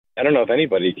I don't know if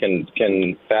anybody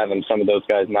can fathom some of those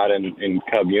guys not in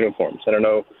Cub uniforms. I don't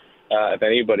know if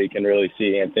anybody can really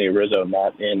see Anthony Rizzo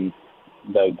not in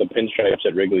the pinstripes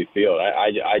at Wrigley Field.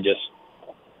 I just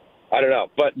I don't know.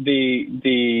 But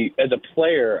the as a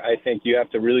player, I think you have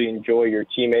to really enjoy your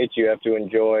teammates. You have to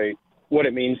enjoy what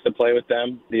it means to play with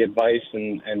them, the advice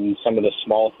and some of the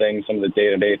small things, some of the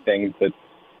day-to-day things that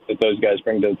those guys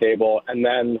bring to the table. And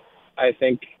then I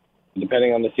think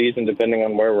depending on the season, depending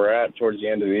on where we're at towards the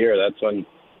end of the year, that's when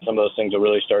some of those things will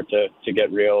really start to get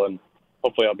real. And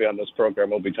hopefully I'll be on this program.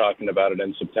 We'll be talking about it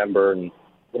in September, and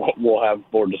we'll have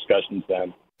more discussions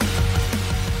then.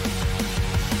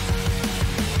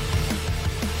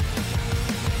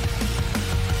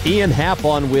 Ian Happ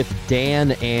on with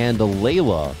Dan and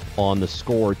Layla on The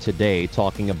Score today,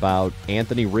 talking about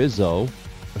Anthony Rizzo,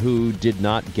 who did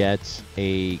not get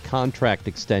a contract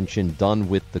extension done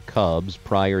with the Cubs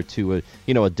prior to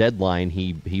a deadline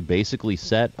he basically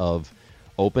set of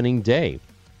opening day,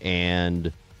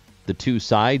 and the two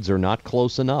sides are not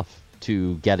close enough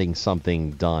to getting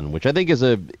something done, which I think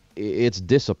it's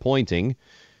disappointing,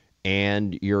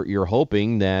 and you're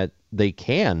hoping that they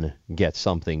can get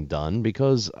something done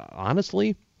because,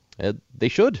 honestly, they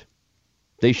should.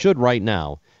 They should right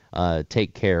now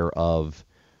take care of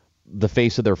the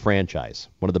face of their franchise,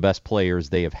 one of the best players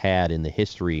they have had in the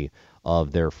history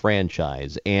of their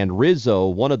franchise. And Rizzo,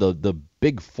 one of the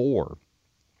big four,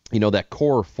 that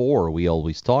core four we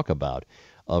always talk about,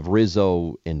 of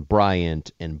Rizzo and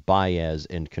Bryant and Baez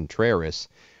and Contreras,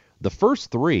 the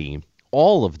first three,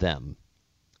 all of them,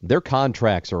 their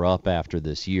contracts are up after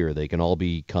this year. They can all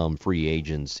become free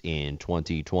agents in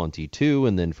 2022,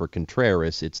 and then for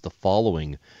Contreras, it's the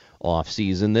following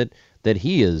offseason that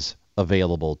he is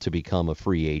available to become a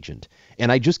free agent.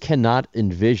 And I just cannot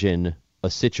envision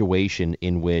a situation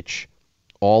in which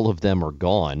all of them are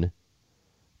gone,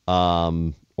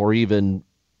 or even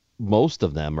most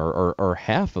of them, or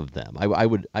half of them.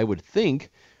 I would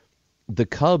think the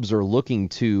Cubs are looking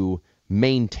to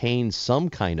maintain some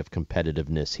kind of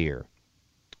competitiveness here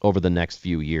over the next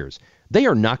few years. They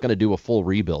are not going to do a full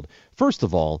rebuild. First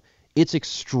of all, it's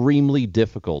extremely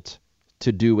difficult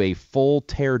to do a full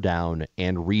teardown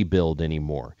and rebuild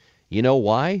anymore. You know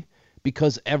why?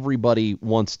 Because everybody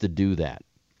wants to do that.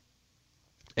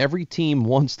 Every team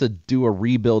wants to do a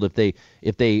rebuild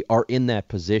if they are in that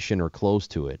position or close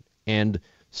to it. And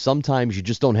sometimes you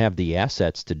just don't have the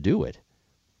assets to do it.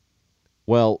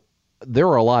 Well, there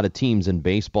are a lot of teams in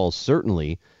baseball,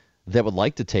 certainly, that would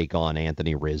like to take on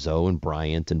Anthony Rizzo and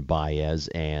Bryant and Baez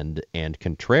and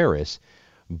Contreras,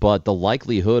 but the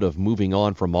likelihood of moving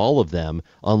on from all of them,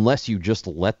 unless you just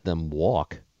let them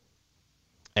walk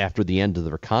after the end of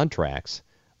their contracts,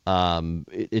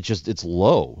 it's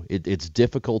low. It's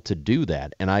difficult to do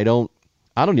that, and I don't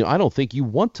think you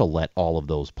want to let all of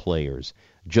those players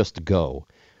just go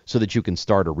so that you can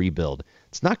start a rebuild.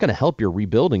 It's not going to help your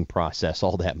rebuilding process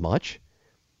all that much.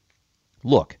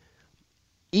 Look,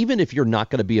 even if you're not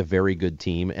going to be a very good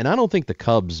team, and I don't think the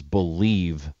Cubs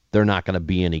believe they're not going to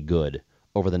be any good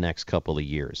over the next couple of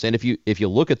years. And if you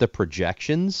look at the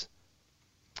projections,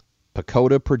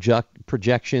 PECOTA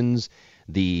projections,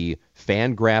 the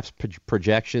Fangraphs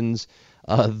projections,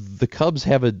 the Cubs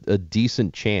have a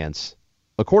decent chance,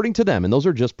 according to them, and those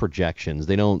are just projections.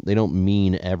 They don't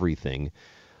mean everything.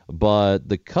 But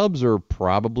the Cubs are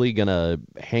probably going to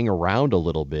hang around a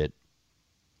little bit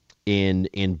in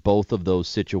both of those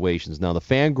situations. Now, the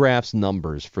Fangraphs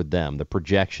numbers for them, the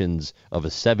projections of a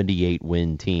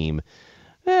 78-win team,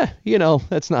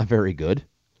 that's not very good.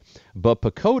 But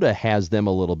PECOTA has them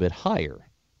a little bit higher.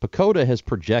 PECOTA has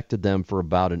projected them for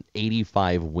about an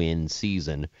 85-win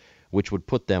season, which would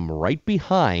put them right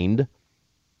behind.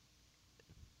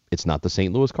 It's not the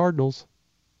St. Louis Cardinals.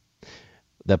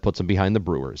 That puts them behind the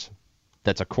Brewers.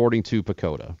 That's according to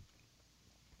PECOTA.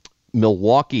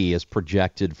 Milwaukee is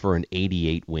projected for an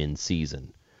 88-win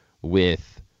season,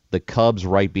 with the Cubs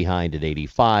right behind at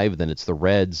 85. Then it's the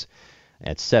Reds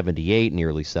at 78,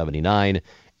 nearly 79,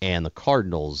 and the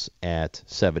Cardinals at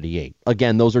 78.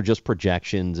 Again, those are just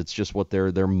projections. It's just what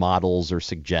their models are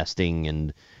suggesting,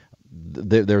 and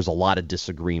there's a lot of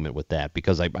disagreement with that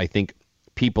because I think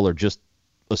people are just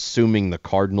assuming the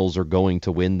Cardinals are going to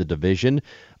win the division.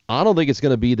 I don't think it's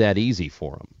going to be that easy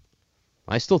for them.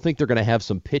 I still think they're going to have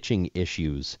some pitching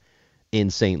issues in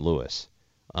St. Louis.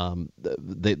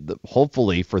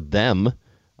 Hopefully for them,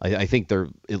 I think they're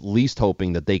at least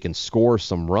hoping that they can score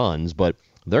some runs, but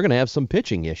they're going to have some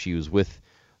pitching issues with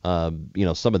some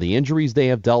of the injuries they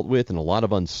have dealt with and a lot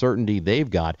of uncertainty they've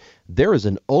got. There is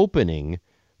an opening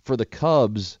for the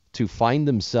Cubs to find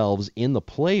themselves in the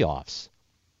playoffs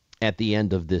at the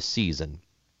end of this season.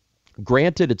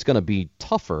 Granted, it's going to be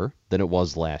tougher than it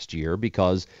was last year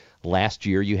because last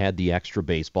year you had the extra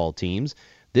baseball teams.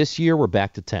 This year we're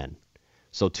back to 10.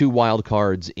 So 2 wild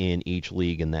cards in each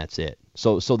league, and that's it.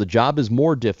 So the job is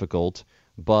more difficult,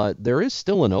 but there is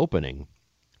still an opening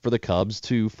for the Cubs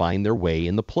to find their way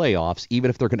in the playoffs, even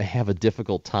if they're going to have a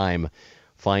difficult time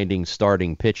finding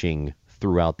starting pitching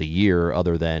throughout the year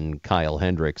other than Kyle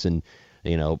Hendricks and,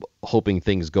 hoping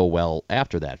things go well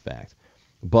after that fact.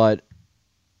 But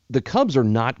the Cubs are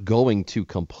not going to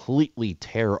completely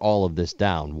tear all of this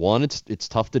down. One, it's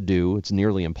tough to do. It's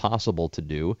nearly impossible to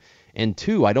do. And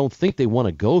two, I don't think they want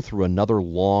to go through another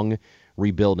long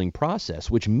rebuilding process,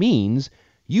 which means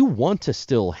you want to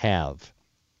still have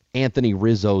Anthony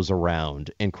Rizzo's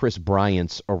around and Chris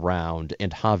Bryant's around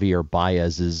and Javier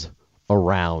Baez's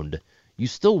around. You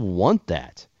still want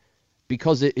that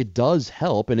because it does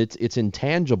help, and it's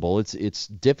intangible. It's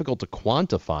difficult to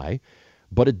quantify,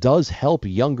 but it does help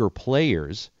younger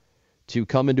players to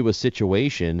come into a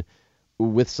situation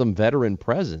with some veteran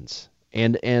presence.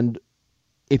 And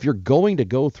if you're going to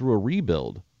go through a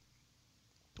rebuild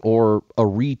or a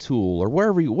retool or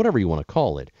whatever you want to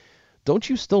call it, don't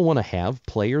you still want to have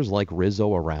players like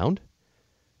Rizzo around?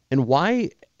 And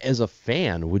why, as a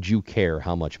fan, would you care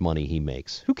how much money he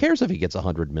makes? Who cares if he gets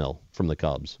 $100 million from the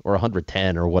Cubs or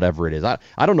 110 or whatever it is? I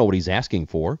don't know what he's asking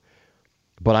for.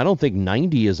 But I don't think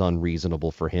 90 is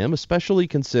unreasonable for him, especially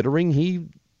considering he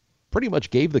pretty much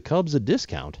gave the Cubs a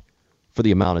discount for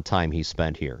the amount of time he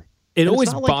spent here. It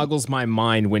always boggles my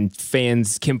mind when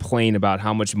fans complain about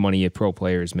how much money a pro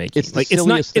player is making. It's the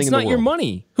silliest thing in the world. It's not your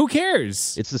money. Who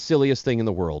cares? It's the silliest thing in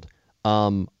the world.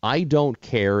 I don't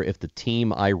care if the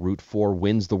team I root for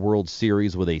wins the World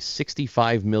Series with a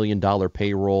 $65 million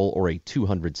payroll or a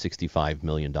 $265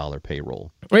 million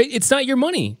payroll. Right? It's not your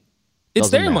money. It's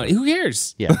Doesn't their matter. money. Who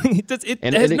cares? Yeah.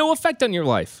 It has no effect on your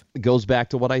life. It goes back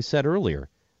to what I said earlier.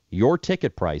 Your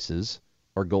ticket prices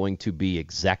are going to be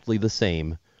exactly the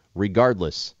same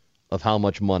regardless of how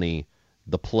much money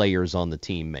the players on the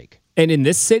team make. And in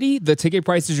this city, the ticket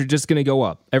prices are just going to go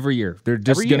up every year. They're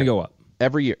just going to go up.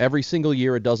 Every year. Every single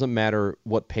year, it doesn't matter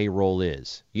what payroll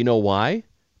is. You know why?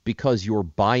 Because you're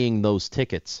buying those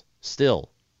tickets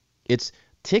still. It's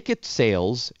ticket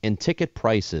sales and ticket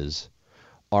prices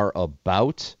are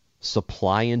about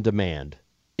supply and demand.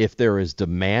 If there is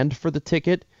demand for the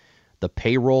ticket, the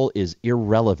payroll is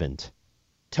irrelevant.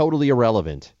 Totally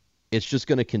irrelevant. It's just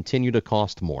going to continue to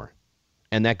cost more.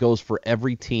 And that goes for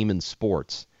every team in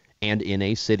sports. And in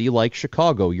a city like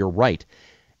Chicago, you're right.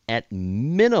 At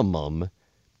minimum,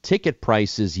 ticket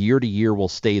prices year to year will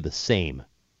stay the same.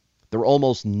 They're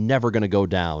almost never going to go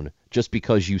down just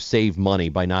because you save money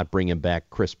by not bringing back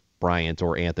Chris Bryant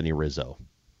or Anthony Rizzo.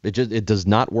 It does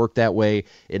not work that way.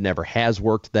 It never has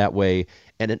worked that way,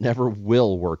 and it never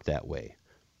will work that way.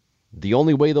 The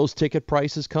only way those ticket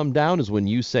prices come down is when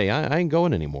you say, I ain't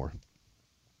going anymore.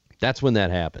 That's when that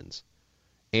happens.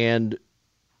 And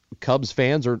Cubs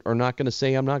fans are not going to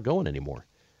say, I'm not going anymore.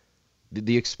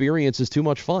 The experience is too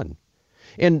much fun.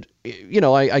 And,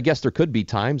 I guess there could be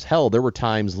times, there were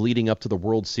times leading up to the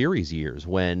World Series year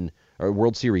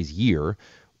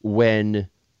when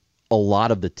a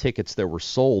lot of the tickets that were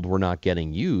sold were not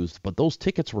getting used, but those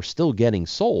tickets were still getting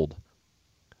sold.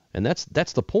 And that's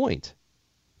the point.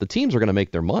 The teams are going to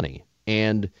make their money.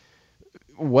 And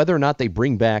whether or not they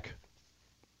bring back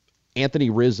Anthony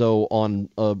Rizzo on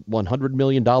a $100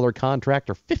 million contract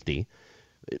or 50,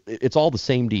 it's all the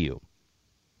same to you.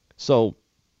 So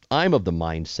I'm of the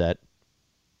mindset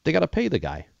they got to pay the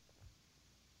guy.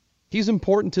 He's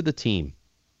important to the team.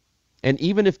 And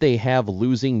even if they have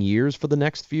losing years for the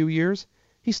next few years,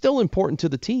 he's still important to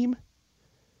the team.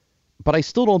 But I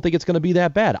still don't think it's going to be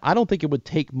that bad. I don't think it would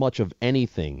take much of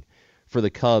anything for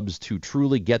the Cubs to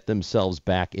truly get themselves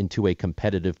back into a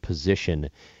competitive position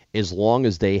as long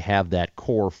as they have that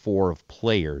core 4 of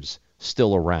players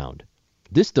still around.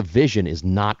 This division is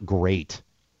not great.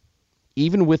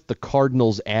 Even with the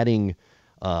Cardinals adding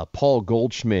Paul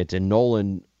Goldschmidt and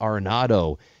Nolan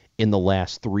Arenado in the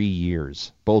last 3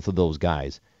 years, both of those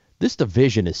guys, this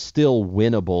division is still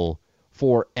winnable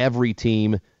for every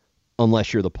team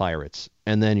unless you're the Pirates,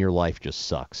 and then your life just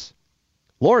sucks.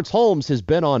 Lawrence Holmes has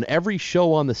been on every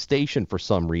show on the station for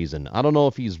some reason. I don't know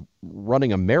if he's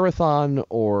running a marathon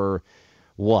or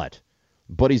what,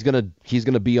 but he's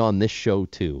gonna be on this show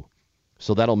too.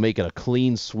 So that'll make it a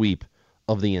clean sweep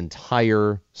of the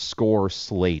entire Score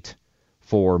slate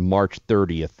for March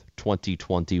 30th,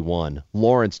 2021.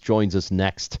 Lawrence joins us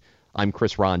next. I'm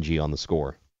Chris Ranji on The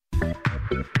Score.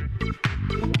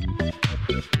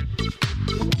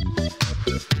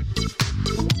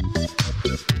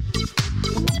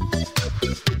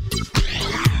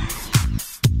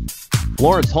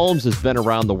 Lawrence Holmes has been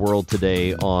around the world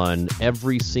today on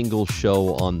every single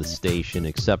show on the station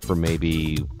except for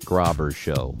maybe Grobber's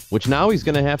show, which now he's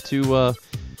going to have to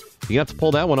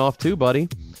pull that one off too, buddy.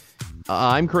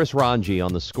 I'm Chris Ranji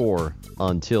on The Score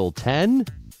until 10.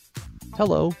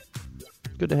 Hello.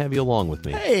 Good to have you along with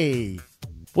me. Hey.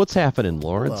 What's happening,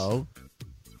 Lawrence? Hello.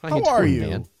 How are doing, you?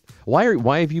 Man?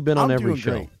 Why have you been on every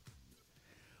show? Great.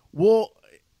 Well,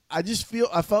 I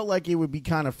felt like it would be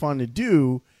kind of fun to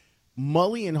do.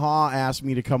 Mully and Haw asked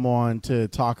me to come on to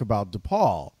talk about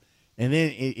DePaul. And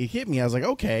then it hit me. I was like,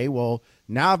 okay, well,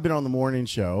 now I've been on the morning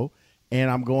show,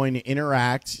 and I'm going to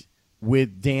interact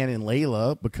with Dan and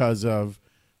Layla because of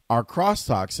our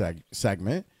crosstalk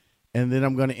segment. And then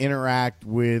I'm going to interact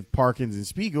with Parkins and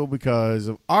Spiegel because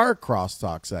of our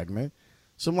crosstalk segment.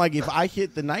 So I'm like, if I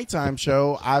hit the nighttime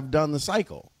show, I've done the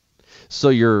cycle. So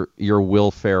you're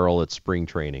Will Ferrell at spring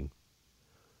training.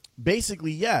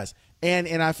 Basically, yes.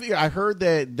 And I heard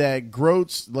that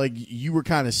Groats, like, you were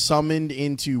kind of summoned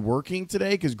into working today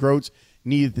because Groats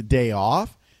needed the day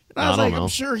off. And I was like, I'm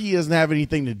sure he doesn't have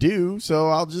anything to do, so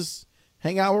I'll just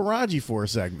hang out with Ranji for a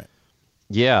segment.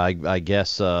 Yeah, I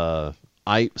guess. I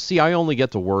only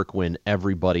get to work when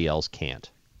everybody else can't.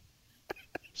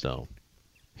 So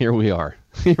here we are.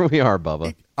 Here we are,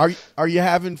 Bubba. Are you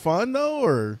having fun though,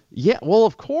 or? Yeah, well,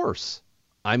 of course.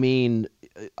 I mean,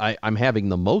 I'm having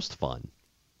the most fun.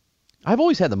 I've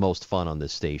always had the most fun on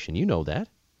this station. You know that.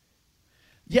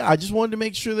 Yeah, I just wanted to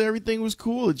make sure that everything was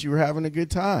cool, that you were having a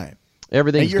good time.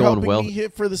 Everything's going well. And you're helping me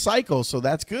hit for the cycle, so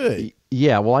that's good.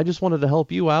 Yeah, well, I just wanted to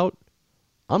help you out.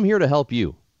 I'm here to help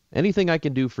you. Anything I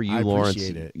can do for you, Lawrence.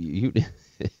 I appreciate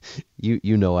it.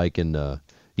 You know I can. I'm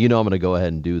going to go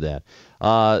ahead and do that.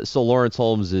 So Lawrence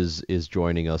Holmes is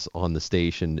joining us on the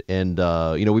station, and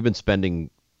we've been spending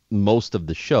most of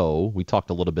the show. We talked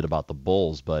a little bit about the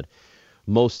Bulls, but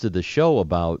most of the show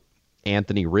about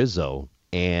Anthony Rizzo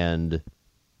and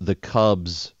the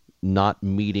Cubs not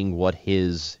meeting what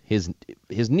his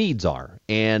needs are.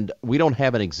 And we don't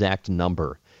have an exact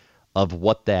number of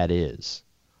what that is,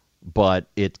 but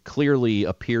it clearly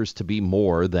appears to be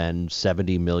more than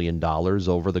 $70 million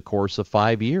over the course of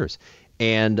 5 years.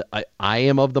 And I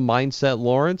am of the mindset,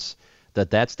 Lawrence,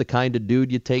 that's the kind of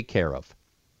dude you take care of.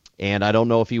 And I don't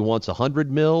know if he wants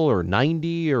 100 mil or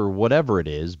 90 or whatever it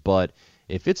is, but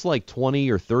if it's like 20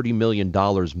 or 30 million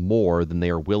dollars more than they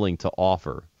are willing to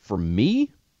offer, for me,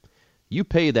 you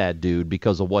pay that dude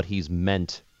because of what he's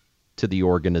meant to the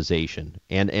organization.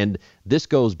 And this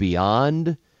goes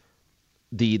beyond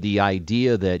the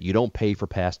idea that you don't pay for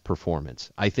past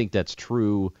performance. I think that's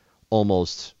true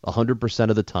almost 100%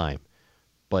 of the time,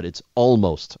 but it's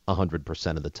almost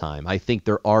 100% of the time. I think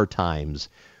there are times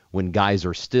when guys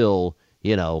are still,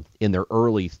 in their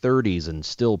early 30s and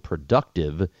still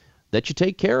productive, that you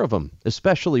take care of them,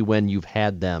 especially when you've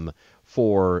had them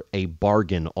for a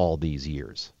bargain all these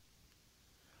years.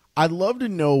 I'd love to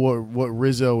know what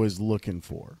Rizzo is looking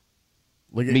for.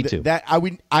 Me too.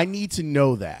 I need to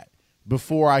know that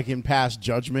before I can pass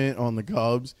judgment on the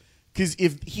Cubs. Because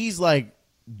if he's like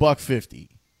 $150,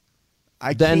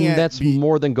 then that's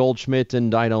more than Goldschmidt,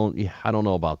 and I don't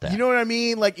know about that. You know what I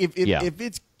mean? Like if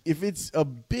it's a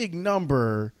big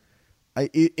number,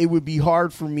 it would be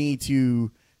hard for me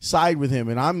to side with him,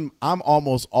 and I'm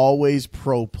almost always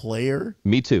pro player.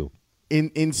 Me too.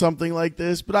 In something like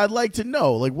this, but I'd like to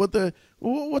know, like, what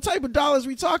type of dollars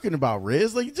we talking about,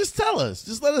 Riz? Like, just tell us,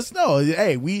 just let us know.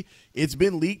 Hey, it's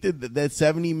been leaked that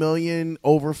 70 million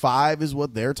over 5 is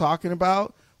what they're talking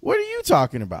about. What are you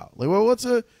talking about? Like,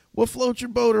 what floats your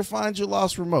boat or finds your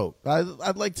lost remote?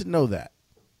 I'd like to know that.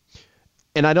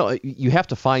 And you have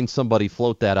to find somebody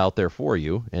float that out there for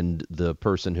you, and the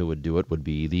person who would do it would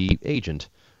be the agent.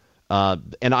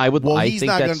 And I would. Well, I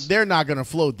think they're not going to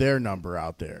float their number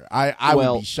out there. I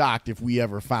would be shocked if we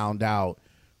ever found out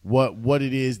what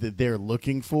it is that they're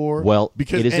looking for. Well,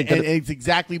 because and it's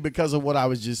exactly because of what I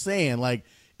was just saying. Like,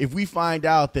 if we find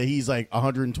out that he's like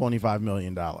 $125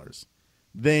 million,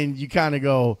 then you kind of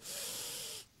go,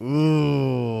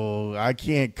 ooh, I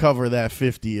can't cover that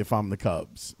 50 if I'm the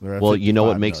Cubs. Well, you know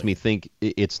what makes me think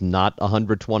it's not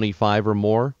 125 or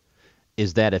more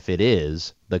is that if it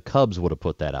is, the Cubs would have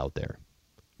put that out there.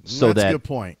 That's a good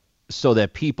point. So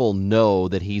that people know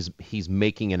that he's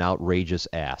making an outrageous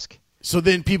ask. So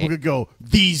then people could go,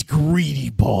 these greedy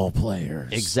ball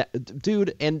players. Exactly,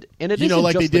 dude. And it isn't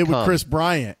like just they did the with Chris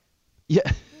Bryant. Yeah,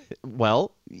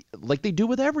 well, like they do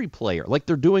with every player, like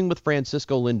they're doing with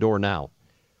Francisco Lindor now.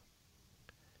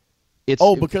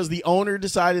 Because the owner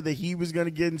decided that he was going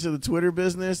to get into the Twitter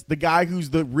business. The guy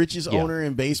who's the richest owner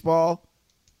in baseball.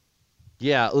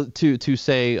 Yeah, to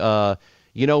say,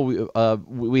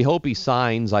 We hope he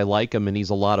signs. I like him, and he's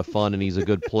a lot of fun, and he's a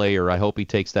good player. I hope he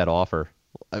takes that offer.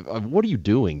 What are you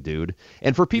doing, dude?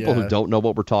 And for people who don't know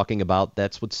what we're talking about,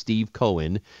 that's what Steve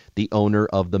Cohen, the owner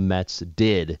of the Mets,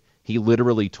 did. He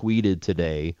literally tweeted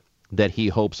today that he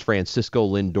hopes Francisco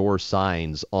Lindor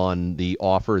signs on the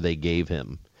offer they gave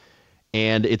him.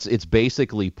 And it's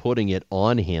basically putting it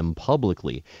on him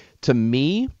publicly. To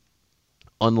me,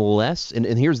 unless, and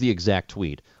here's the exact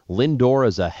tweet, Lindor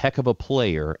is a heck of a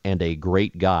player and a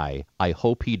great guy. I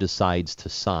hope he decides to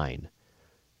sign.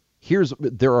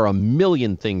 There are a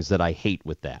million things that I hate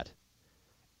with that.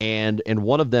 And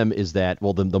one of them is that,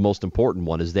 well, the most important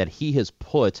one is that he has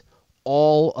put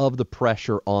all of the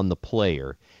pressure on the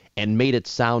player and made it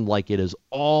sound like it is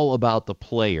all about the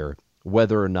player,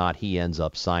 whether or not he ends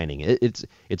up signing. It's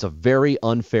a very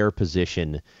unfair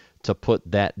position to put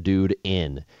that dude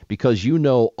in, because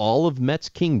all of Mets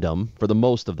Kingdom, for the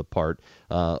most of the part,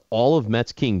 all of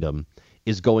Mets Kingdom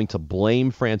is going to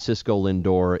blame Francisco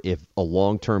Lindor if a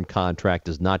long-term contract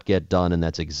does not get done, and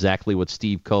that's exactly what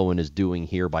Steve Cohen is doing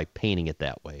here by painting it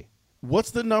that way.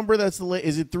 What's the number is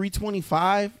it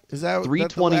 325? Is that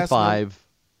 325?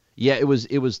 Yeah, it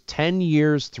was 10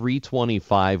 years,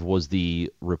 325 was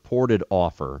the reported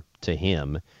offer to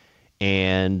him,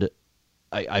 and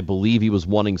I believe he was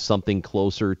wanting something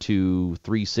closer to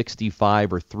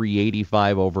 365 or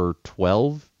 385 over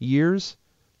 12 years,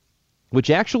 which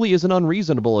actually isn't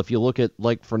unreasonable if you look at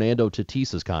like Fernando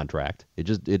Tatis's contract. It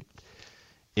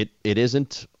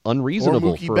isn't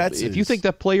unreasonable. If you think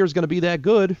that player is going to be that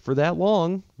good for that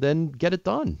long, then get it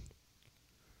done.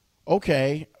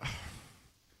 Okay.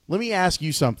 Let me ask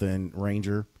you something,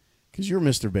 Ranger, because you're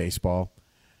Mr. Baseball.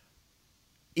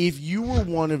 If you were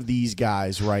one of these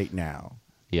guys right now,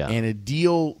 yeah, and a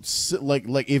deal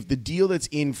like if the deal that's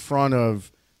in front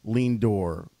of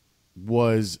Lindor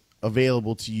was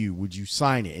available to you, would you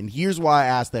sign it? And here's why I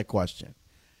asked that question.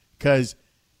 Because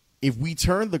if we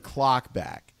turn the clock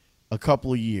back a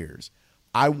couple of years,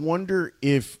 I wonder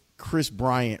if Chris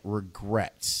Bryant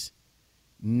regrets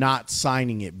not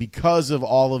signing it because of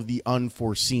all of the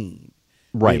unforeseen.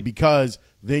 Right. And because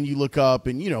then you look up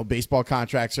and, baseball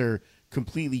contracts are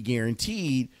completely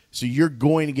guaranteed, so you're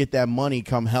going to get that money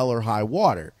come hell or high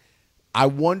water. I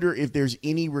wonder if there's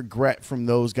any regret from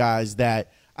those guys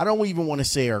that I don't even want to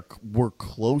say we're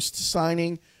close to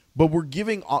signing, but we're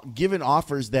given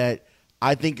offers that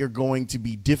I think are going to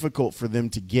be difficult for them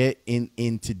to get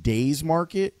in today's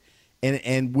market.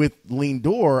 And with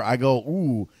Lindor, I go,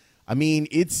 ooh, I mean,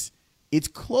 it's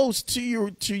close to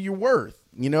your worth.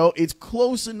 It's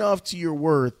close enough to your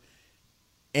worth.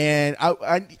 And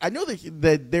I know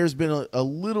that there's been a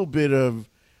little bit of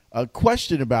a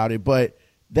question about it, but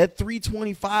that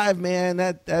 325, man,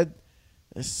 that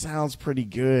sounds pretty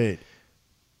good.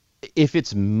 If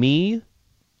it's me,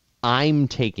 I'm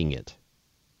taking it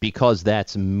because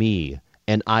that's me,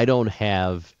 and I don't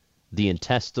have the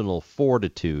intestinal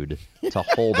fortitude to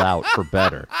hold out for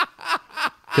better.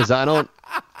 Because I don't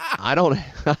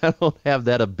have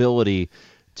that ability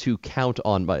to count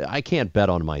on I can't bet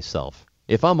on myself.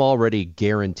 If I'm already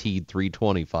guaranteed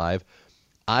 325,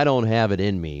 I don't have it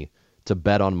in me to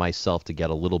bet on myself to get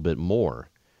a little bit more.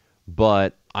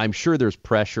 But I'm sure there's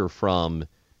pressure from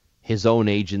his own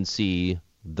agency,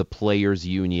 the players'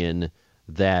 union,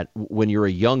 that when you're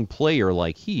a young player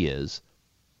like he is,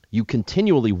 you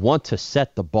continually want to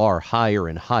set the bar higher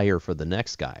and higher for the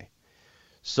next guy.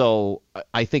 So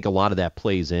I think a lot of that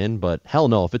plays in, but hell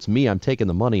no, if it's me, I'm taking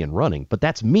the money and running. But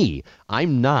that's me.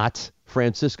 I'm not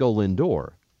Francisco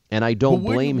Lindor, and I don't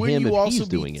blame him if he's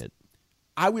doing it.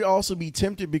 I would also be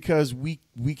tempted because we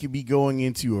could be going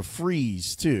into a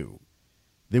freeze too,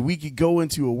 that we could go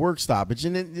into a work stoppage,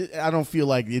 and I don't feel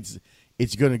like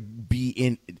it's going to be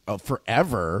in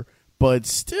forever, but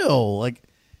still, like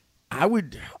I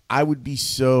would be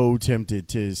so tempted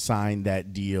to sign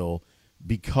that deal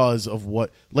because of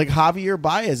what, like Javier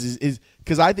Baez is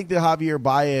because I think that Javier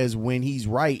Baez, when he's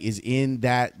right, is in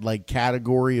that like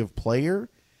category of player,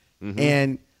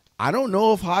 and I don't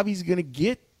know if Javi's going to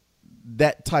get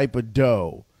that type of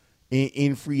dough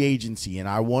in free agency, and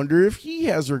I wonder if he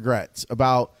has regrets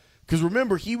about, because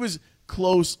remember he was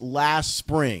close last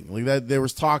spring, like that there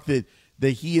was talk that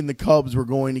he and the Cubs were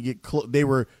going to get they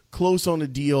were close on a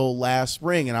deal last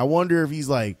spring, and I wonder if he's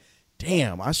like,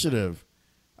 damn, I should have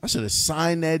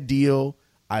signed that deal.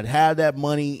 I'd have that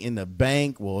money in the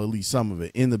bank, well, at least some of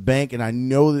it in the bank, and I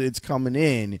know that it's coming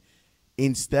in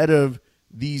instead of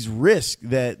these risks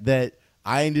that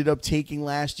I ended up taking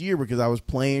last year because I was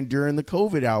playing during the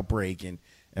COVID outbreak and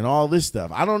all this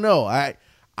stuff. I don't know. I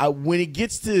when it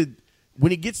gets to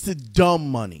dumb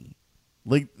money,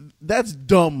 Like, that's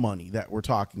dumb money that we're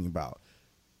talking about.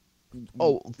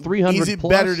 Oh, 300 Is it plus?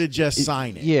 better to just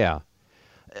sign it? Yeah.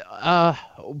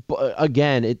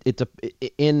 Again,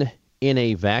 in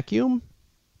a vacuum,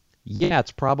 yeah,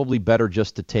 it's probably better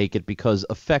just to take it, because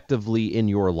effectively in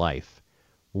your life,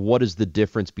 what is the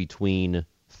difference between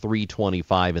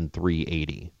 325 and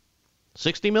 380?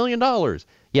 $60 million.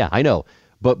 Yeah, I know.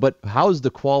 But how's the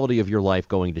quality of your life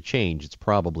going to change? It's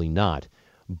probably not.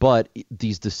 But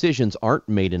these decisions aren't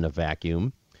made in a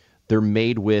vacuum. They're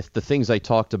made with the things I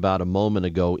talked about a moment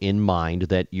ago in mind,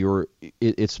 that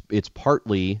it's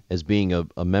partly, as being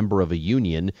a member of a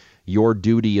union, your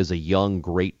duty as a young,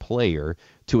 great player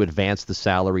to advance the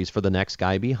salaries for the next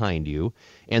guy behind you.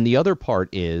 And the other part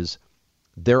is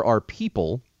there are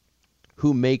people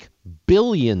who make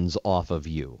billions off of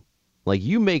you. Like,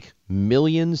 you make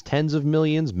millions, tens of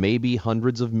millions, maybe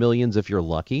hundreds of millions if you're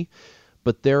lucky.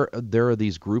 But there are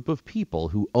these group of people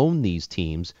who own these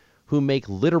teams who make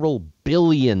literal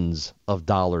billions of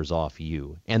dollars off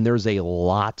you. And there's a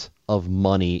lot of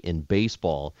money in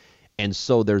baseball. And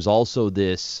so there's also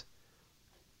this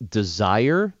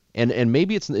desire, and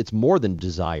maybe it's more than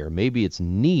desire, maybe it's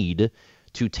need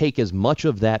to take as much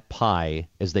of that pie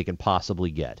as they can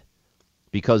possibly get.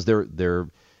 Because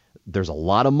there's a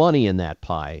lot of money in that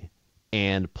pie,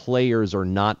 and players are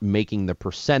not making the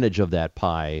percentage of that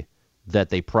pie that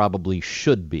they probably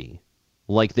should be,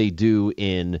 like they do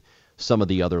in some of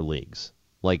the other leagues,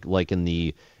 like in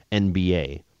the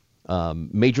NBA.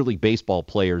 Major League Baseball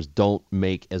players don't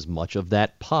make as much of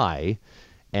that pie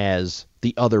as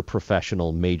the other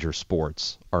professional major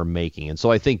sports are making. And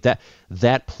so I think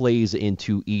that plays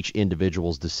into each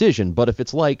individual's decision. But if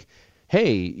it's like,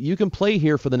 hey, you can play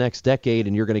here for the next decade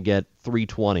and you're going to get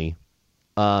 320,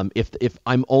 if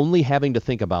I'm only having to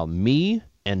think about me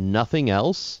and nothing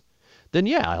else, then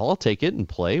yeah, I'll take it and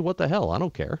play. What the hell? I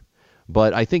don't care.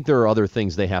 But I think there are other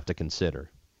things they have to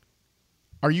consider.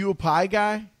 Are you a pie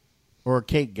guy or a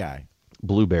cake guy?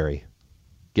 Blueberry.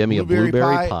 Give me Blueberry a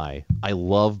blueberry pie. I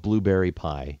love blueberry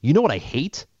pie. You know what I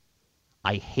hate?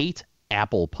 I hate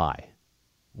apple pie.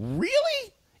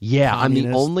 Really? Yeah,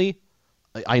 Communist.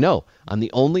 I know. I'm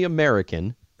the only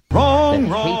American Wrong,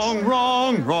 that wrong, hates...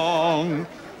 wrong, wrong.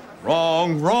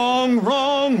 Wrong, wrong,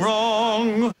 wrong,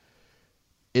 wrong.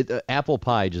 Apple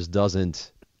pie just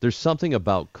doesn't... There's something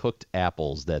about cooked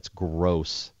apples that's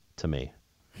gross to me.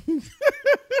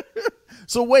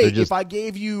 So wait, if I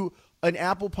gave you an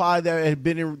apple pie that had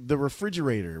been in the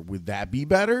refrigerator, would that be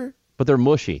better? But they're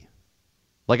mushy.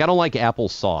 Like, I don't like apple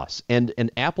sauce. And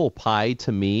an apple pie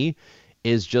to me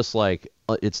is just like,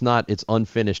 it's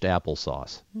unfinished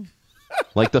applesauce.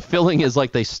 Like, the filling is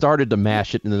like they started to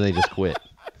mash it and then they just quit.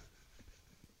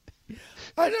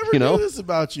 I never knew this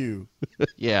about you.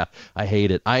 Yeah, I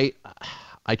hate it. I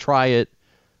try it.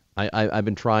 I've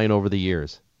been trying over the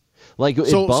years. Like,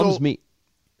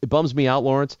 it bums me out,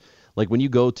 Lawrence. Like, when you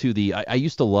go to I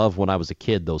used to love, when I was a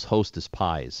kid, those Hostess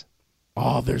pies.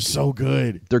 Oh, they're so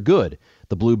good. They're good.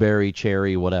 The blueberry,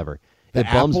 cherry, whatever. The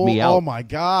it bums apple? me out. Oh my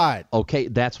God. Okay,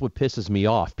 that's what pisses me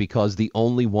off, because the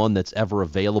only one that's ever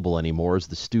available anymore is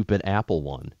the stupid apple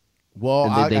one. Well,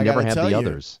 and they I never gotta have tell the you,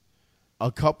 others.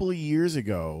 A couple of years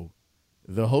ago,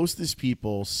 the Hostess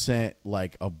people sent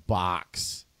like a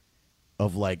box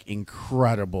of like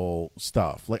incredible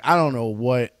stuff. Like, I don't know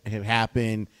what had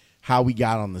happened, how we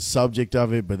got on the subject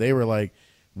of it, but they were like,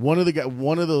 one of the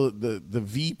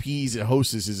VPs at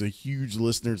Hostess is a huge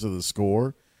listener to the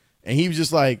Score, and he was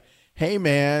just like, hey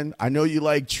man, I know you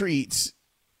like treats,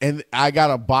 and I got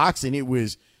a box and it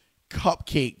was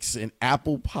cupcakes and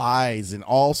apple pies and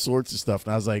all sorts of stuff,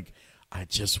 and I was like, I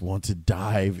just want to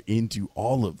dive into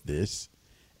all of this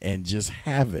and just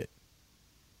have it.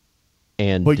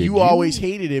 But you always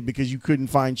hated it because you couldn't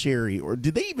find cherry. Or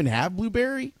did they even have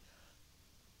blueberry?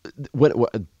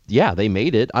 Yeah, they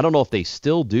made it. I don't know if they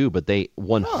still do, but they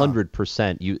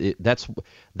 100%.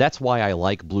 That's why I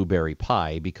like blueberry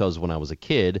pie, because when I was a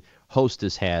kid,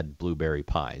 Hostess had blueberry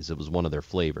pies. It was one of their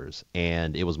flavors,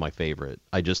 and it was my favorite.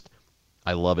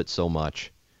 I love it so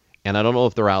much. And I don't know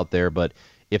if they're out there, but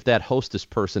if that Hostess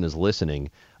person is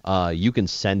listening, you can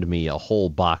send me a whole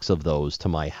box of those to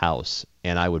my house,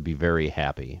 and I would be very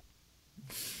happy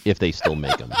if they still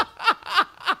make them.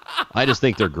 I just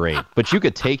think they're great. But you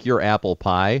could take your apple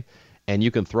pie and you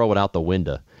can throw it out the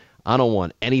window. I don't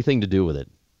want anything to do with it.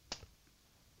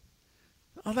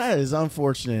 Oh, that is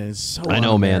unfortunate. It's so I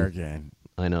know, un-American. man.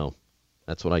 I know.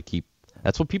 That's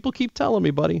what people keep telling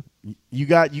me, buddy. You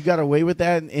got away with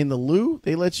that in the Lou?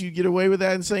 They let you get away with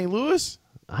that in St. Louis?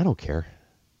 I don't care.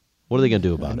 What are they going to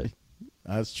do about it?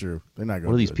 That's true. They're not going to.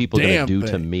 What are these people going to do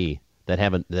to me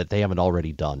that they haven't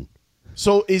already done?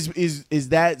 So is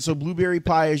that so? Blueberry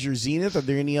pie is your zenith? Are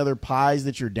there any other pies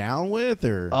that you're down with,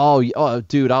 or?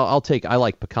 Dude, I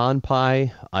like pecan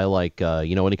pie. I like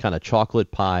any kind of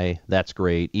chocolate pie. That's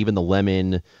great. Even the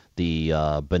lemon,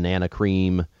 the banana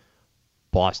cream,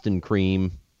 Boston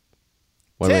cream.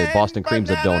 Wait, Boston cream's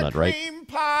a donut, right? Cream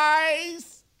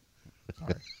pies.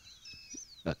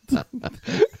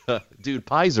 Dude,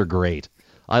 pies are great.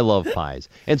 I love pies.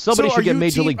 And somebody So should are get you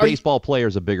Major team- League are you- Baseball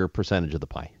players a bigger percentage of the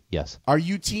pie. Yes. Are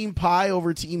you team pie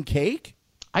over team cake?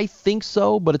 I think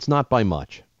so, but it's not by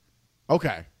much.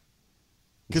 Okay. It's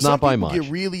Because some not by people much.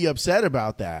 get really upset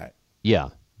about that. Yeah.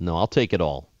 No, I'll take it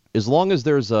all. As long as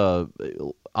there's a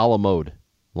la mode, as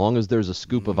long as there's a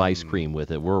scoop of ice cream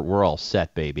with it, we're all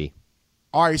set, baby.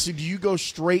 All right. So do you go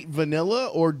straight vanilla,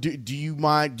 or do you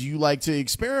mind? Do you like to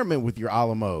experiment with your a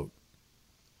la mode?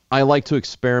 I like to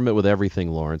experiment with everything,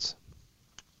 Lawrence.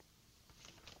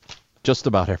 Just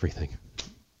about everything.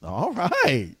 All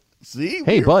right. See,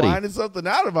 Hey, we're buddy. finding something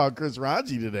out about Chris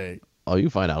Ranji today. Oh, you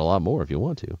find out a lot more if you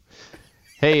want to.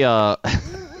 Hey,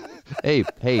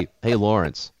 hey,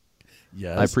 Lawrence.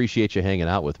 Yes. I appreciate you hanging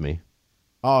out with me.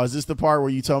 Oh, is this the part where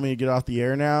you tell me to get off the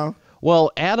air now?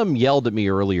 Well, Adam yelled at me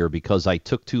earlier because I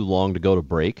took too long to go to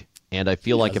break, and I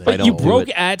feel like if I But don't you do broke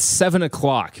it, at 7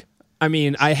 o'clock. I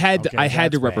mean, I had Okay, to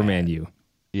that's reprimand bad. you.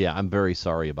 yeah, I'm very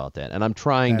sorry about that, and I'm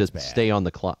trying That's to bad. stay on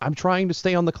the clock. I'm trying to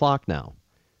stay on the clock now.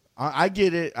 I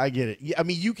get it. I get it. Yeah, I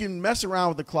mean, you can mess around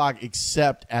with the clock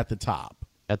except at the top.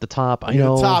 At the top, I At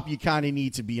know. the top, you kind of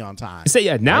need to be on time. So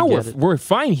yeah, now I get it. we're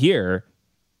fine here.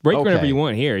 Break whenever Okay. you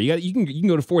want here. You can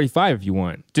go to 45 if you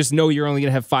want. Just know you're only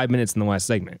gonna have 5 minutes in the last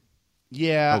segment.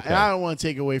 Yeah, Okay. and I don't want to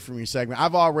take away from your segment.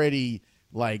 I've already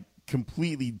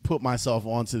completely put myself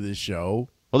onto this show,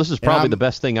 Well, this is And probably I'm- the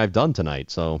best thing I've done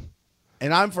tonight. So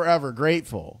and I'm forever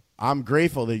grateful. I'm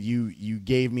grateful that you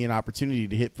gave me an opportunity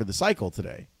to hit for the cycle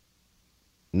today.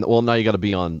 well, now you got to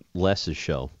be on Les's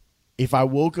show. If I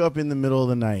woke up in the middle of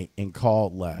the night and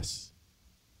called Les,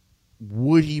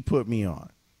 would he put me on?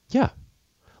 Yeah,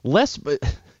 Les, but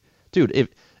dude,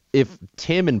 if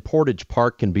Tim in Portage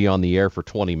Park can be on the air for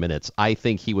 20 minutes, I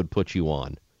think he would put you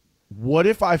on. What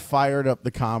if I fired up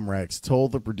the Comrex,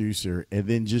 told the producer, and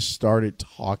then just started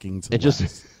talking to It Les?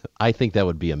 just, I think that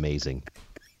would be amazing.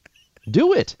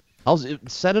 Do it. I'll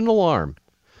set an alarm,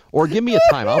 or give me a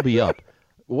time. I'll be up.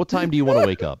 What time do you want to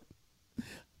wake up?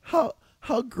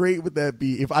 How great would that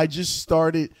be if I just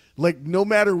started, no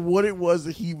matter what it was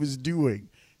that he was doing,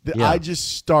 that Yeah. I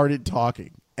just started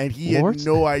talking and he Lawrence?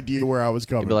 had no idea where I was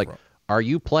coming You'd be like, from. "Are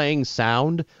you playing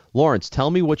sound, Lawrence? Tell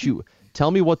me what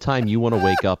time you want to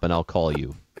wake up, and I'll call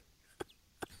you.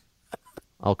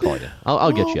 I'll call you.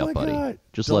 I'll get you Oh up, my buddy. God.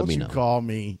 Just Don't let me know. Call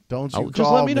me. Don't you call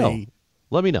Just let me know. me.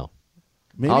 Let me know.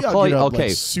 Maybe I'll I'll call get you- up okay.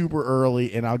 super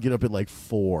early and I'll get up at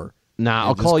 4. Nah, And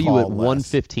I'll just call you at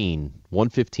Les.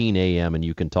 1:15 a.m. and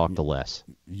you can talk to Les.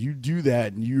 You do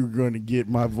that and you're going to get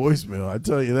my voicemail. I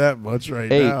tell you that much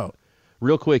right Hey, now.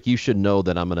 real quick, you should know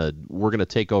that we're gonna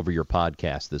take over your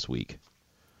podcast this week.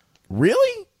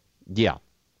 Really? Yeah,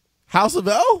 House of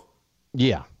L?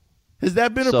 yeah, Has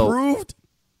that been So- approved?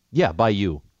 yeah. By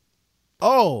you.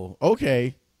 Oh,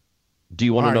 okay. Do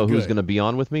you want to All right, know who's good. gonna be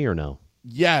on with me or no?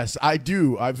 Yes, I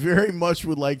do. I very much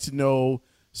would like to know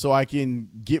so I can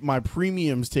get my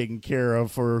premiums taken care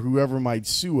of for whoever might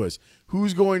sue us.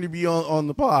 Who's going to be on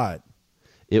the pod?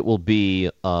 It will be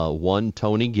one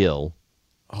Tony Gill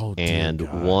Oh, dear and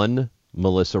God. one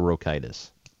Melissa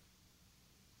Rokaitis.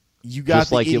 You got just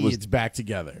the like it was- idiots back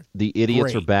together. The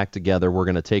idiots are Great. back together. We're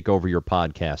gonna take over your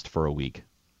podcast for a week.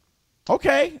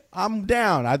 Okay, I'm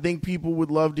down. I think people would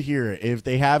love to hear it. If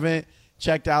they haven't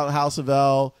checked out House of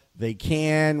L, they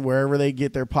can wherever they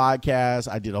get their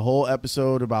podcasts. I did a whole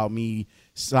episode about me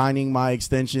signing my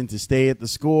extension to stay at the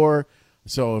Score.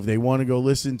 So if they want to go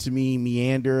listen to me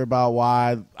meander about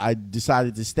why I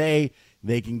decided to stay,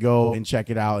 they can go and check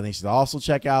it out. And they should also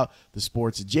check out the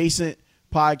Sports Adjacent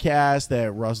podcast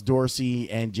that Russ Dorsey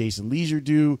and Jason Leisure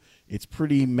do. It's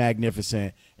pretty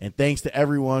magnificent. And thanks to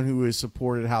everyone who has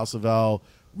supported House of L.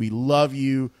 We love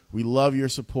you. We love your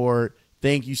support.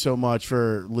 Thank you so much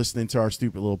for listening to our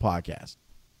stupid little podcast.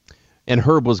 And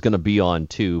Herb was going to be on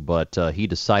too, but he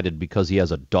decided because he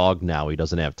has a dog now, he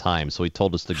doesn't have time. So he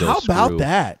told us to go. How about screw.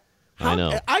 that? I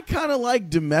know. I kind of like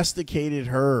domesticated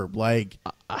Herb.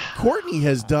 Courtney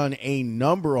has done a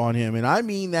number on him, and I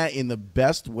mean that in the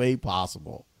best way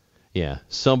possible. Yeah,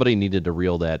 somebody needed to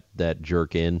reel that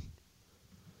jerk in,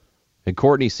 and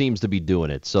Courtney seems to be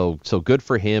doing it. So good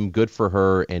for him, good for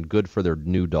her, and good for their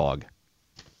new dog.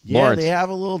 Yeah, Lawrence. they have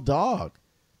a little dog.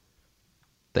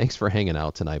 Thanks for hanging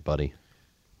out tonight, buddy.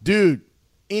 Dude,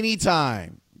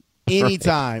 anytime.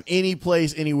 Anytime, any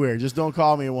place, anywhere. Just don't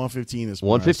call me at 1:15 this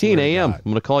morning. 1:15 a.m. I'm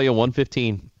going to call you at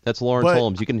 1:15. That's Lawrence But-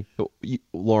 Holmes.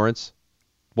 Lawrence,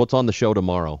 what's on the show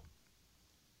tomorrow?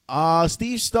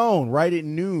 Steve Stone, right at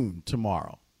noon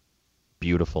tomorrow.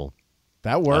 Beautiful.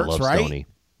 That works, I love right? Stoney.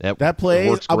 That plays.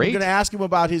 Works I'm great. going to ask him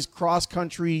about his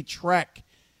cross-country trek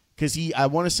because I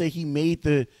want to say he made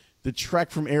the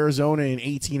trek from Arizona in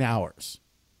 18 hours.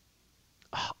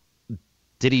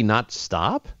 Did he not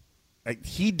stop?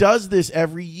 He does this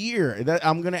every year.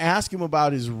 I'm going to ask him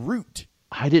about his route.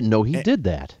 I didn't know he did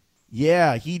that.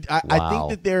 Yeah, I Wow. think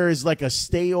that there is like a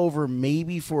stayover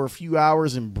maybe for a few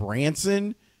hours in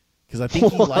Branson because I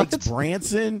think he likes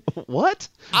Branson. What?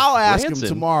 I'll ask him Branson?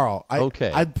 tomorrow.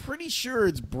 Okay. I'm pretty sure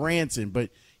it's Branson, but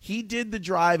he did the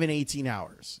drive in 18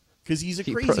 hours because he's a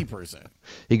crazy person.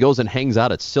 He goes and hangs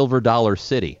out at Silver Dollar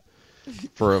City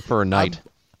for a night.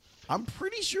 I'm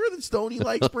pretty sure that Stoney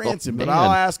likes Branson, but man.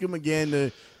 I'll ask him again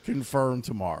to confirm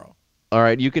tomorrow. All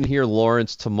right, you can hear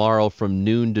Lawrence tomorrow from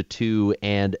noon to 2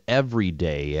 and every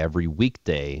day, every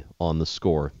weekday on The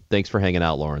Score. Thanks for hanging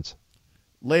out, Lawrence.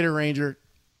 Later, Ranger.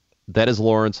 That is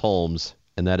Lawrence Holmes,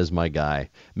 and that is my guy.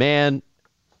 Man,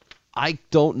 I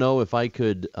don't know if I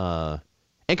could and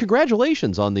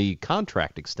congratulations on the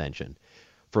contract extension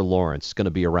for Lawrence. Going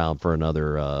to be around for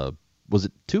another, was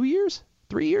it 2 years?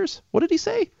 3 years? What did he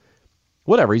say?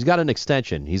 Whatever, he's got an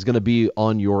extension. He's going to be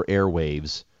on your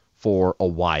airwaves for a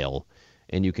while,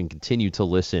 and you can continue to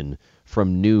listen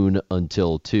from noon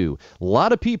until 2. A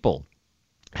lot of people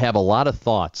have a lot of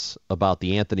thoughts about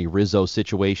the Anthony Rizzo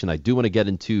situation. I do want to get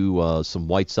into some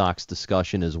White Sox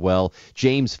discussion as well.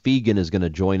 James Fegan is going to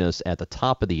join us at the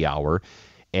top of the hour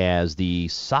as the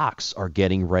Sox are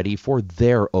getting ready for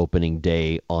their opening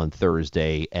day on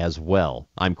Thursday as well.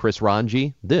 I'm Chris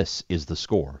Ranji. This is The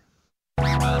Score.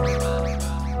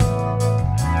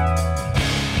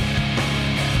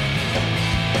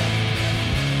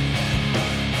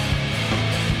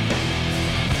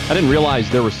 I didn't realize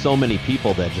there were so many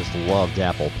people that just loved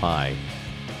apple pie.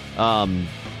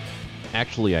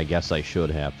 Actually, I guess I should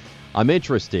have. I'm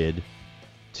interested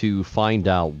to find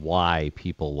out why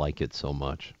people like it so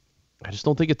much. I just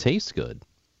don't think it tastes good.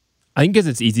 I think because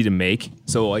it's easy to make,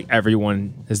 so like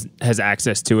everyone has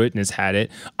access to it and has had it.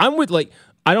 I'm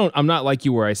not like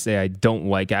you where I say I don't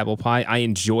like apple pie. I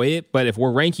enjoy it, but if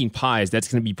we're ranking pies, that's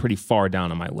going to be pretty far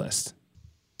down on my list.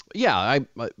 Yeah,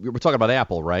 we're talking about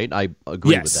apple, right? I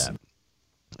agree with Yes. that.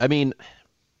 I mean,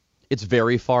 it's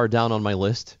very far down on my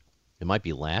list. It might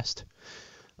be last.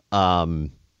 I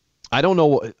don't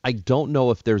know. I don't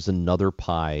know if there's another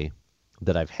pie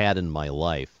that I've had in my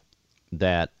life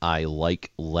that I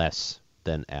like less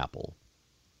than apple.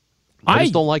 I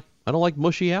just don't like. I don't like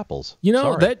mushy apples. You know,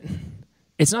 Sorry. that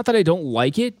it's not that I don't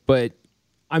like it, but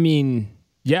I mean,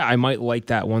 yeah, I might like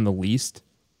that one the least.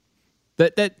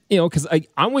 That you know, because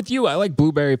I'm with you. I like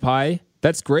blueberry pie.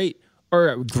 That's great.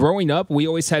 Or growing up, we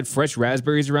always had fresh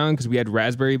raspberries around because we had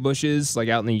raspberry bushes like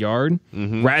out in the yard.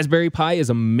 Mm-hmm. Raspberry pie is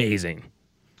amazing.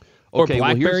 Okay, or well,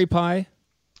 blackberry pie.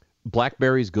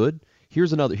 Blackberry's good.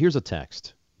 Here's a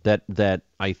text that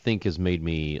I think has made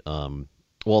me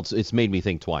it's made me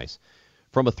think twice.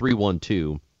 From a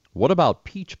 312, what about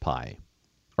peach pie?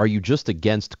 Are you just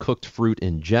against cooked fruit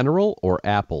in general or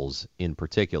apples in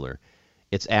particular?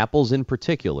 It's apples in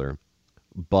particular,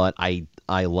 but I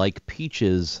like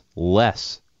peaches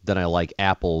less than I like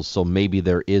apples, so maybe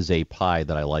there is a pie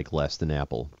that I like less than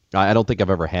apple. I don't think I've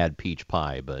ever had peach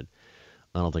pie, but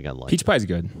I don't think I like Peach it. pie's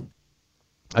good.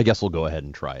 I guess we'll go ahead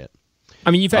and try it.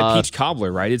 I mean, you've had peach cobbler,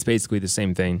 right? It's basically the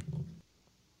same thing.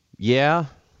 Yeah,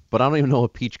 but I don't even know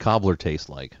what peach cobbler tastes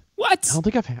like. What? I don't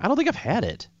think I've had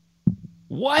it.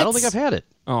 What? I don't think I've had it.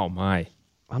 Oh my.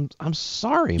 I'm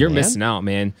sorry, You're man. missing out,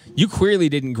 man. You clearly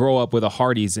didn't grow up with a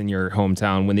Hardee's in your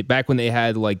hometown. Back when they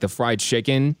had like the fried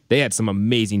chicken, they had some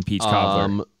amazing peach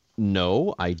cobbler.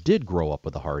 No, I did grow up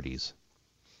with a Hardee's.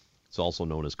 It's also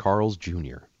known as Carl's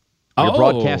Jr. We're Oh,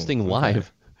 broadcasting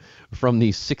live from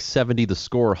the 670 The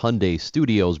Score Hyundai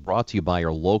Studios, brought to you by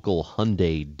our local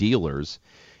Hyundai dealers.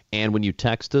 And when you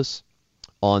text us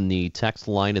on the text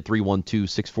line at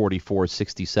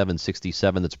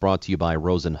 312-644-6767, that's brought to you by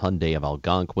Rosen Hyundai of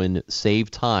Algonquin. Save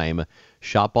time.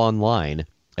 Shop online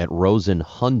at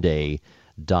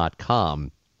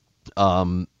rosenhyundai.com.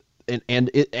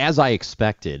 As I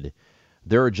expected,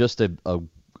 there are just a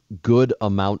good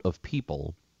amount of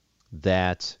people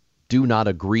that do not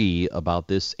agree about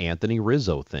this Anthony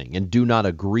Rizzo thing and do not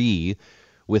agree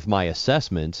with my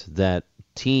assessment that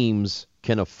teams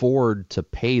can afford to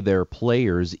pay their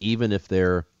players even if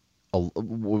they're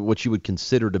what you would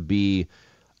consider to be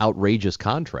outrageous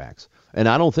contracts. And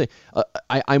I don't think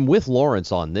I'm with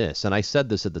Lawrence on this, and I said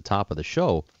this at the top of the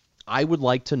show. I would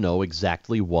like to know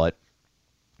exactly what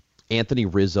Anthony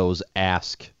Rizzo's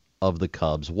ask of the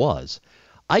Cubs was.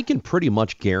 I can pretty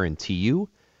much guarantee you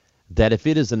that if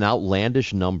it is an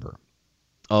outlandish number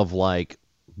of like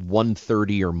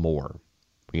 130 or more,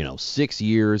 6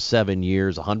 years, 7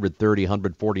 years, 130,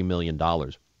 $140 million,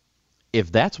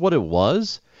 if that's what it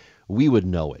was, we would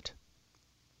know it.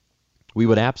 We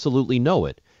would absolutely know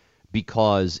it,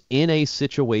 because in a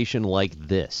situation like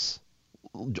this,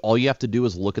 all you have to do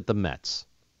is look at the Mets.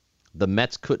 The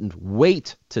Mets couldn't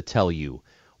wait to tell you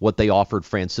what they offered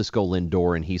Francisco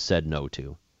Lindor and he said no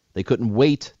to. They couldn't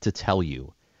wait to tell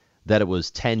you that it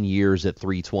was 10 years at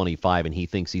 $325 and he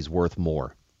thinks he's worth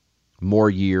more. More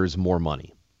years, more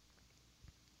money.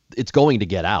 It's going to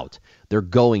get out. They're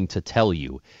going to tell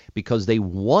you because they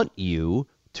want you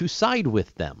to side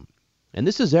with them. And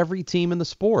this is every team in the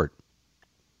sport.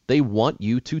 They want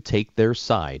you to take their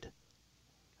side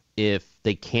if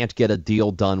they can't get a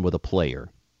deal done with a player.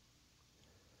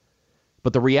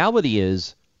 But the reality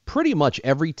is, pretty much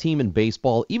every team in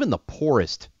baseball, even the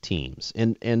poorest teams,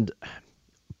 and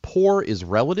poor is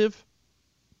relative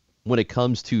when it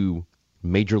comes to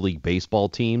Major League Baseball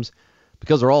teams,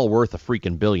 because they're all worth a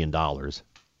freaking $1 billion.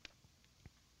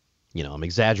 I'm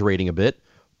exaggerating a bit.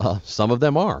 Some of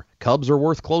them are. Cubs are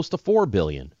worth close to $4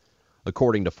 billion,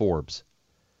 according to Forbes.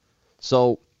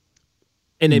 So,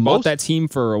 and they bought that team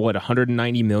for what,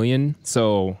 $190 million.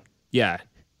 So, yeah.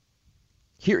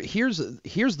 Here's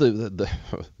the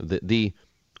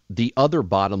other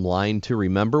bottom line to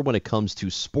remember when it comes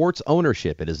to sports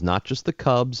ownership. It is not just the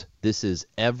Cubs. This is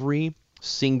every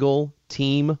single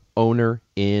team owner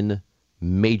in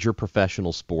major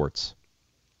professional sports.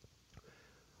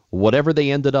 Whatever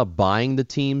they ended up buying the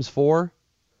teams for,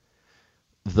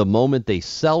 the moment they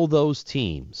sell those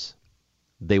teams,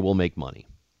 they will make money.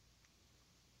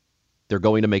 They're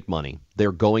going to make money.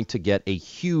 They're going to get a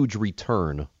huge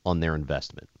return on their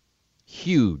investment.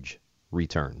 Huge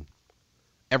return.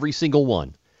 Every single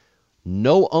one.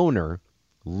 No owner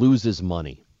loses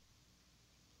money.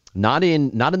 Not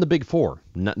in the Big Four.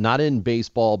 Not in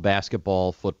baseball,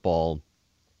 basketball, football,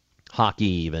 hockey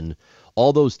even.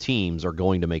 All those teams are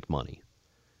going to make money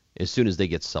as soon as they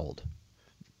get sold.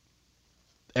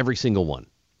 Every single one.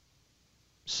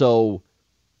 So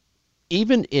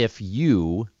even if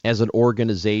you, as an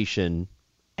organization,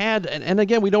 and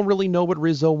again, we don't really know what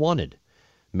Rizzo wanted.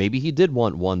 Maybe he did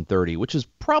want 130, which is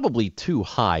probably too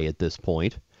high at this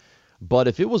point. But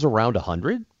if it was around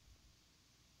 100,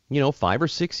 5 or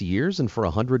 6 years and for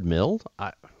 $100 million,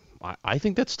 I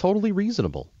think that's totally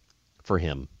reasonable for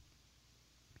him.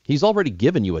 He's already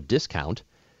given you a discount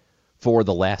for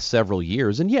the last several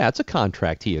years. And yeah, it's a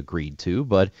contract he agreed to,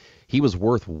 but he was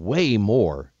worth way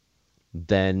more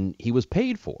than he was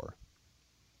paid for.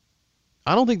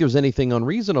 I don't think there's anything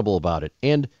unreasonable about it.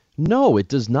 And no, it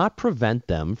does not prevent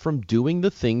them from doing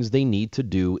the things they need to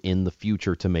do in the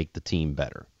future to make the team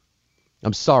better.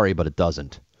 I'm sorry, but it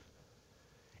doesn't.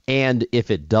 And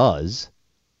if it does,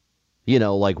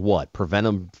 like what? Prevent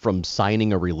them from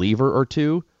signing a reliever or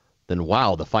two? Then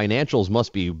wow, the financials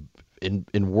must be in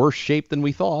worse shape than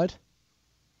we thought.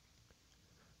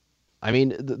 I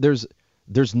mean, there's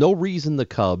no reason the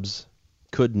Cubs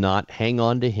could not hang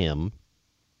on to him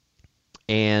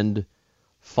and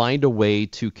find a way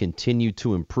to continue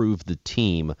to improve the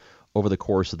team over the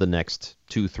course of the next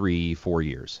 2, 3, 4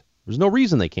 years. There's no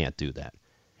reason they can't do that.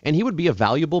 And he would be a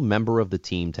valuable member of the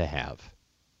team to have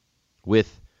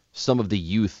with some of the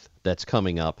youth that's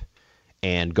coming up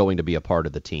and going to be a part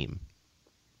of the team.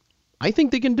 I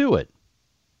think they can do it.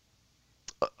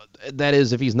 That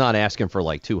is, if he's not asking for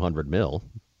like $200 million,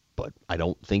 but I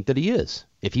don't think that he is.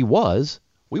 If he was,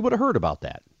 we would have heard about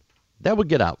that. That would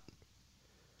get out.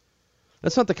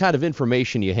 That's not the kind of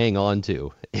information you hang on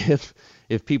to if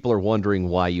people are wondering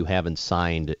why you haven't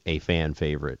signed a fan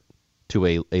favorite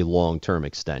to a long-term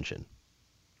extension.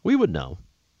 We would know.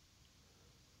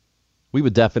 We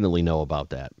would definitely know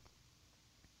about that.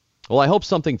 Well, I hope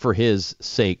something for his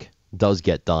sake does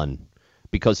get done,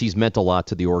 because he's meant a lot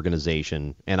to the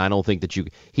organization, and I don't think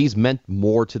that he's meant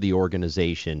more to the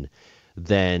organization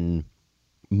than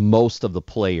most of the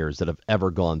players that have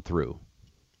ever gone through.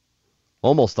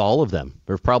 Almost all of them.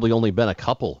 There have probably only been a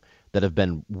couple that have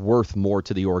been worth more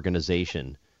to the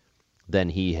organization than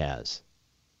he has.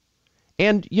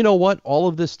 And you know what? All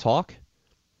of this talk,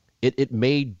 it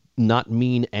may not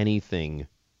mean anything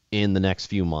in the next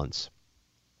few months.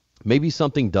 Maybe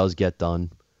something does get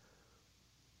done.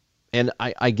 And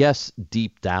I guess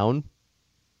deep down,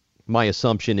 my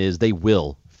assumption is they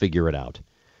will figure it out.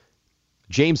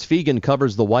 James Fegan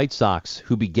covers the White Sox,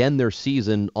 who began their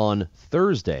season on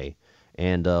Thursday.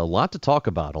 And a lot to talk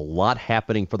about, a lot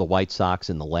happening for the White Sox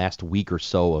in the last week or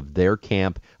so of their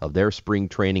camp, of their spring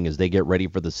training as they get ready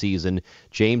for the season.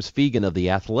 James Fegan of The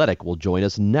Athletic will join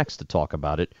us next to talk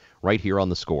about it right here on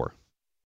The Score.